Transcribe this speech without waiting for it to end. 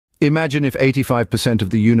Imagine if 85%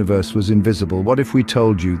 of the universe was invisible. What if we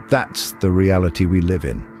told you that's the reality we live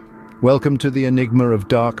in? Welcome to the enigma of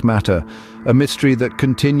dark matter, a mystery that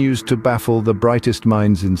continues to baffle the brightest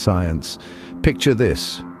minds in science. Picture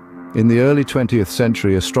this. In the early 20th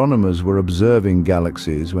century, astronomers were observing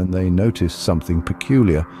galaxies when they noticed something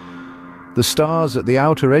peculiar. The stars at the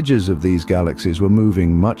outer edges of these galaxies were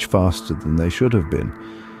moving much faster than they should have been.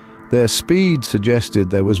 Their speed suggested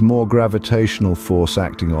there was more gravitational force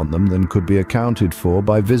acting on them than could be accounted for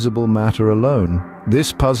by visible matter alone.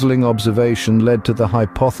 This puzzling observation led to the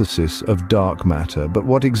hypothesis of dark matter. But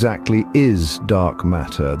what exactly is dark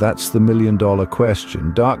matter? That's the million-dollar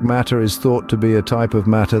question. Dark matter is thought to be a type of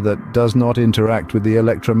matter that does not interact with the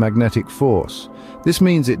electromagnetic force. This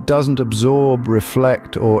means it doesn't absorb,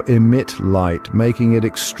 reflect, or emit light, making it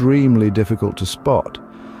extremely difficult to spot.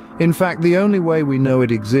 In fact, the only way we know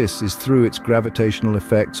it exists is through its gravitational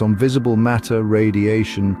effects on visible matter,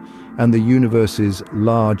 radiation, and the universe's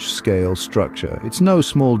large-scale structure. It's no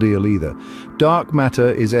small deal either. Dark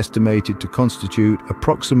matter is estimated to constitute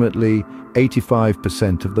approximately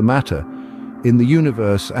 85% of the matter in the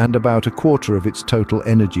universe and about a quarter of its total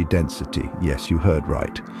energy density. Yes, you heard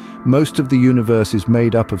right. Most of the universe is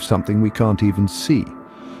made up of something we can't even see.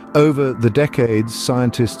 Over the decades,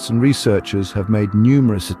 scientists and researchers have made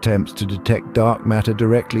numerous attempts to detect dark matter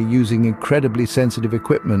directly using incredibly sensitive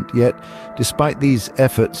equipment, yet, despite these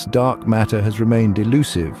efforts, dark matter has remained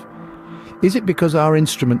elusive. Is it because our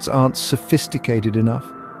instruments aren't sophisticated enough?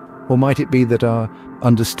 Or might it be that our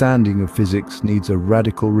understanding of physics needs a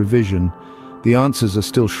radical revision? The answers are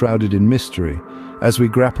still shrouded in mystery. As we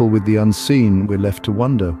grapple with the unseen, we're left to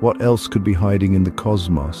wonder what else could be hiding in the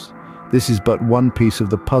cosmos. This is but one piece of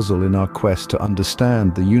the puzzle in our quest to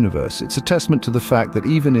understand the universe. It's a testament to the fact that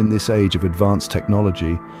even in this age of advanced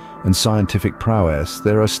technology and scientific prowess,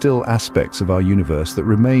 there are still aspects of our universe that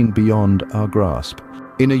remain beyond our grasp.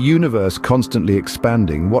 In a universe constantly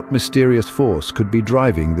expanding, what mysterious force could be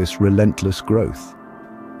driving this relentless growth?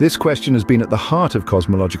 This question has been at the heart of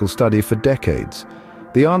cosmological study for decades.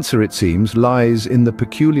 The answer, it seems, lies in the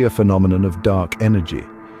peculiar phenomenon of dark energy.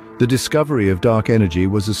 The discovery of dark energy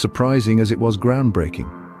was as surprising as it was groundbreaking.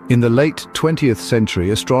 In the late 20th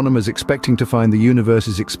century, astronomers expecting to find the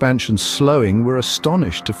universe's expansion slowing were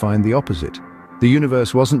astonished to find the opposite. The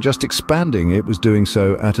universe wasn't just expanding, it was doing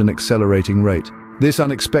so at an accelerating rate. This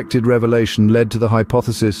unexpected revelation led to the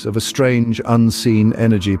hypothesis of a strange, unseen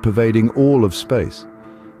energy pervading all of space.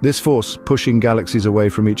 This force, pushing galaxies away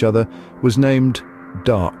from each other, was named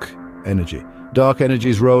dark energy. Dark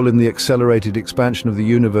energy's role in the accelerated expansion of the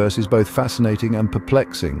universe is both fascinating and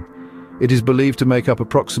perplexing. It is believed to make up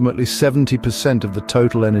approximately 70% of the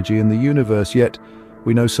total energy in the universe, yet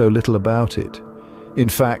we know so little about it. In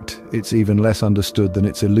fact, it's even less understood than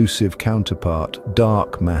its elusive counterpart,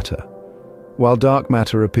 dark matter. While dark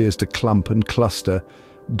matter appears to clump and cluster,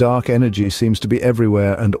 dark energy seems to be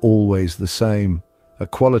everywhere and always the same, a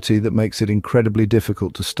quality that makes it incredibly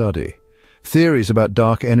difficult to study. Theories about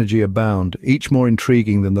dark energy abound, each more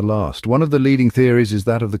intriguing than the last. One of the leading theories is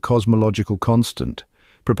that of the cosmological constant.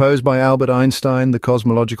 Proposed by Albert Einstein, the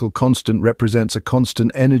cosmological constant represents a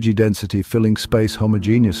constant energy density filling space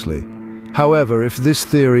homogeneously. However, if this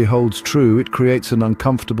theory holds true, it creates an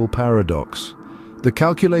uncomfortable paradox. The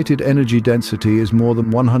calculated energy density is more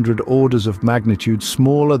than 100 orders of magnitude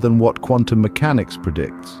smaller than what quantum mechanics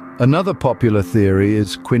predicts. Another popular theory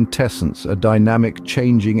is quintessence, a dynamic,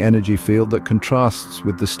 changing energy field that contrasts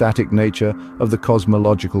with the static nature of the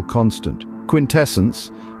cosmological constant.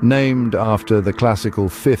 Quintessence, named after the classical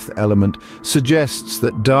fifth element, suggests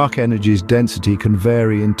that dark energy's density can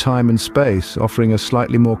vary in time and space, offering a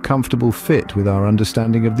slightly more comfortable fit with our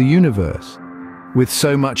understanding of the universe. With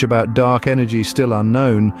so much about dark energy still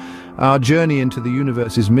unknown, our journey into the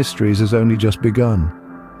universe's mysteries has only just begun.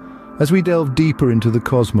 As we delve deeper into the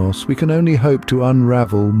cosmos, we can only hope to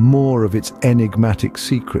unravel more of its enigmatic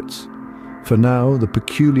secrets. For now, the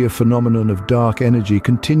peculiar phenomenon of dark energy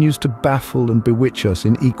continues to baffle and bewitch us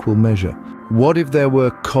in equal measure. What if there were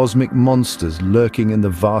cosmic monsters lurking in the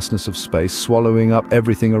vastness of space, swallowing up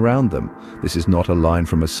everything around them? This is not a line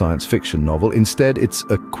from a science fiction novel. Instead, it's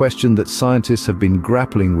a question that scientists have been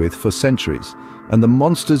grappling with for centuries. And the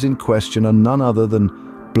monsters in question are none other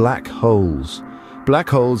than black holes. Black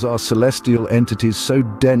holes are celestial entities so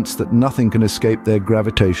dense that nothing can escape their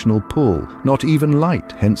gravitational pull, not even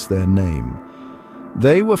light, hence their name.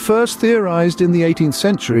 They were first theorized in the 18th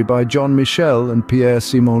century by John Michel and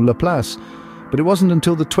Pierre-Simon Laplace, but it wasn't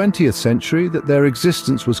until the 20th century that their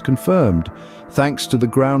existence was confirmed, thanks to the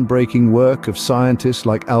groundbreaking work of scientists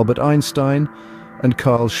like Albert Einstein and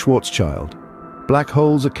Carl Schwarzschild. Black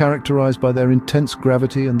holes are characterized by their intense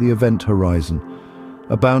gravity and the event horizon,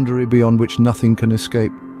 a boundary beyond which nothing can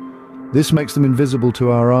escape. This makes them invisible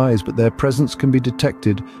to our eyes, but their presence can be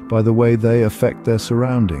detected by the way they affect their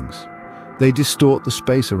surroundings. They distort the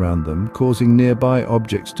space around them, causing nearby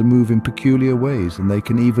objects to move in peculiar ways, and they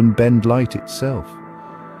can even bend light itself.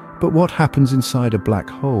 But what happens inside a black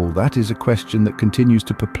hole? That is a question that continues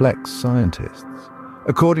to perplex scientists.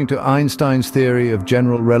 According to Einstein's theory of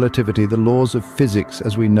general relativity, the laws of physics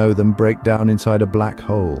as we know them break down inside a black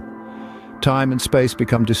hole. Time and space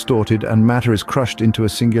become distorted and matter is crushed into a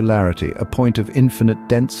singularity, a point of infinite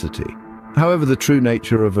density. However, the true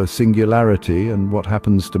nature of a singularity and what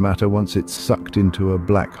happens to matter once it's sucked into a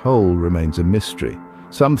black hole remains a mystery.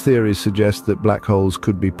 Some theories suggest that black holes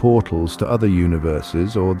could be portals to other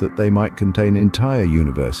universes, or that they might contain entire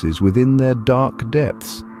universes within their dark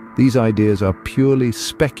depths. These ideas are purely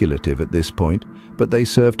speculative at this point, but they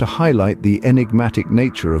serve to highlight the enigmatic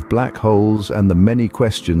nature of black holes and the many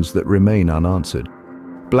questions that remain unanswered.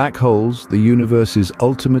 Black holes, the universe's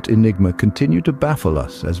ultimate enigma, continue to baffle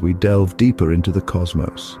us as we delve deeper into the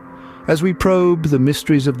cosmos. As we probe the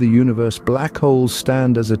mysteries of the universe, black holes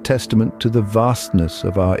stand as a testament to the vastness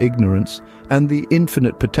of our ignorance and the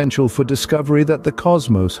infinite potential for discovery that the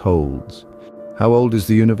cosmos holds. How old is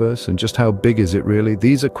the universe, and just how big is it really?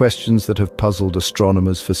 These are questions that have puzzled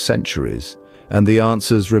astronomers for centuries, and the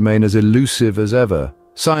answers remain as elusive as ever.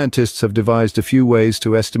 Scientists have devised a few ways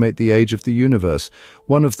to estimate the age of the universe.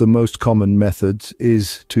 One of the most common methods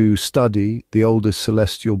is to study the oldest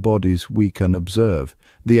celestial bodies we can observe,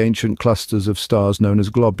 the ancient clusters of stars known as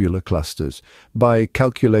globular clusters. By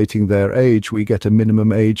calculating their age, we get a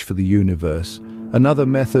minimum age for the universe. Another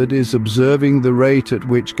method is observing the rate at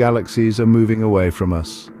which galaxies are moving away from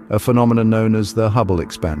us, a phenomenon known as the Hubble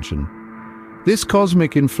expansion. This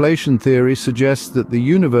cosmic inflation theory suggests that the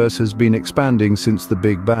universe has been expanding since the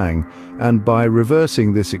Big Bang, and by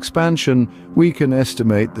reversing this expansion, we can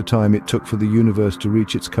estimate the time it took for the universe to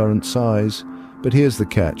reach its current size. But here's the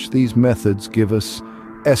catch: these methods give us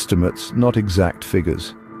estimates, not exact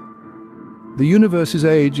figures. The universe's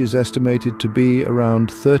age is estimated to be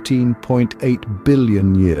around 13.8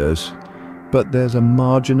 billion years, but there's a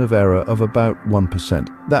margin of error of about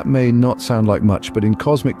 1%. That may not sound like much, but in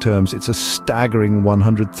cosmic terms, it's a staggering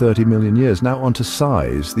 130 million years. Now onto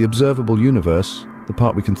size. The observable universe, the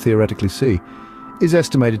part we can theoretically see, is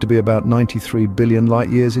estimated to be about 93 billion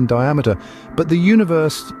light-years in diameter. But the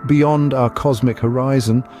universe beyond our cosmic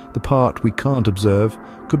horizon, the part we can't observe,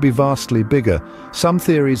 could be vastly bigger. Some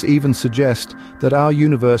theories even suggest that our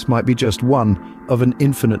universe might be just one of an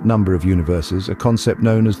infinite number of universes, a concept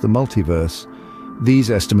known as the multiverse.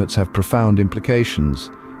 These estimates have profound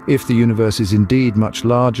implications. If the universe is indeed much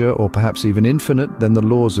larger, or perhaps even infinite, then the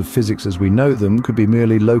laws of physics as we know them could be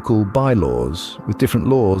merely local bylaws, with different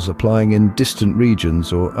laws applying in distant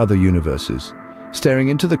regions or other universes. Staring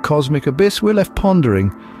into the cosmic abyss, we're left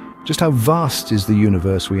pondering just how vast is the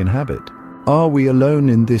universe we inhabit. Are we alone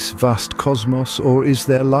in this vast cosmos, or is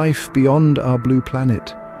there life beyond our blue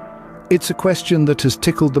planet? It's a question that has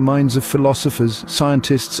tickled the minds of philosophers,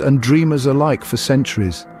 scientists, and dreamers alike for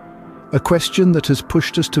centuries. A question that has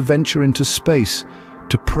pushed us to venture into space,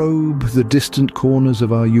 to probe the distant corners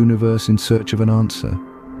of our universe in search of an answer.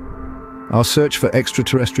 Our search for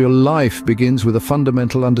extraterrestrial life begins with a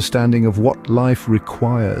fundamental understanding of what life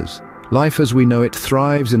requires. Life as we know it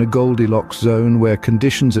thrives in a Goldilocks zone where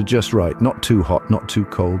conditions are just right, not too hot, not too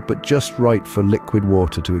cold, but just right for liquid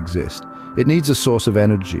water to exist. It needs a source of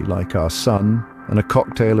energy like our sun and a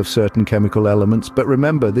cocktail of certain chemical elements, but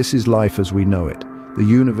remember, this is life as we know it. The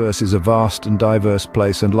universe is a vast and diverse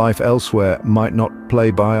place, and life elsewhere might not play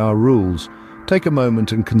by our rules. Take a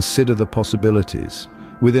moment and consider the possibilities.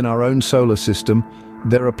 Within our own solar system,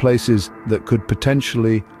 there are places that could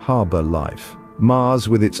potentially harbor life. Mars,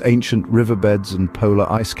 with its ancient riverbeds and polar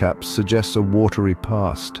ice caps, suggests a watery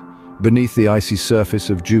past. Beneath the icy surface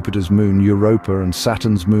of Jupiter's moon Europa and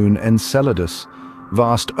Saturn's moon Enceladus,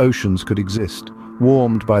 vast oceans could exist,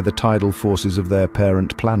 warmed by the tidal forces of their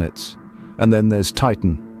parent planets. And then there's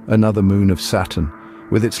Titan, another moon of Saturn,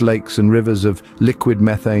 with its lakes and rivers of liquid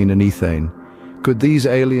methane and ethane. Could these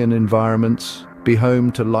alien environments be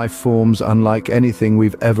home to life forms unlike anything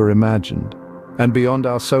we've ever imagined? And beyond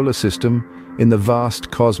our solar system, in the vast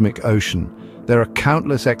cosmic ocean, there are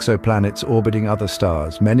countless exoplanets orbiting other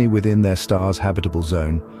stars, many within their star's habitable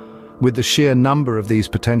zone. With the sheer number of these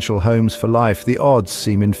potential homes for life, the odds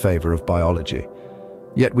seem in favor of biology.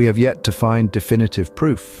 Yet we have yet to find definitive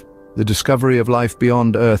proof. The discovery of life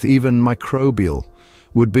beyond Earth, even microbial,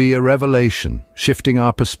 would be a revelation, shifting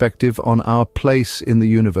our perspective on our place in the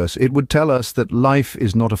universe. It would tell us that life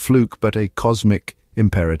is not a fluke but a cosmic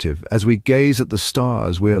imperative. As we gaze at the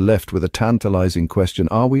stars, we are left with a tantalizing question: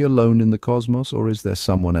 are we alone in the cosmos, or is there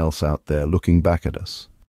someone else out there looking back at us?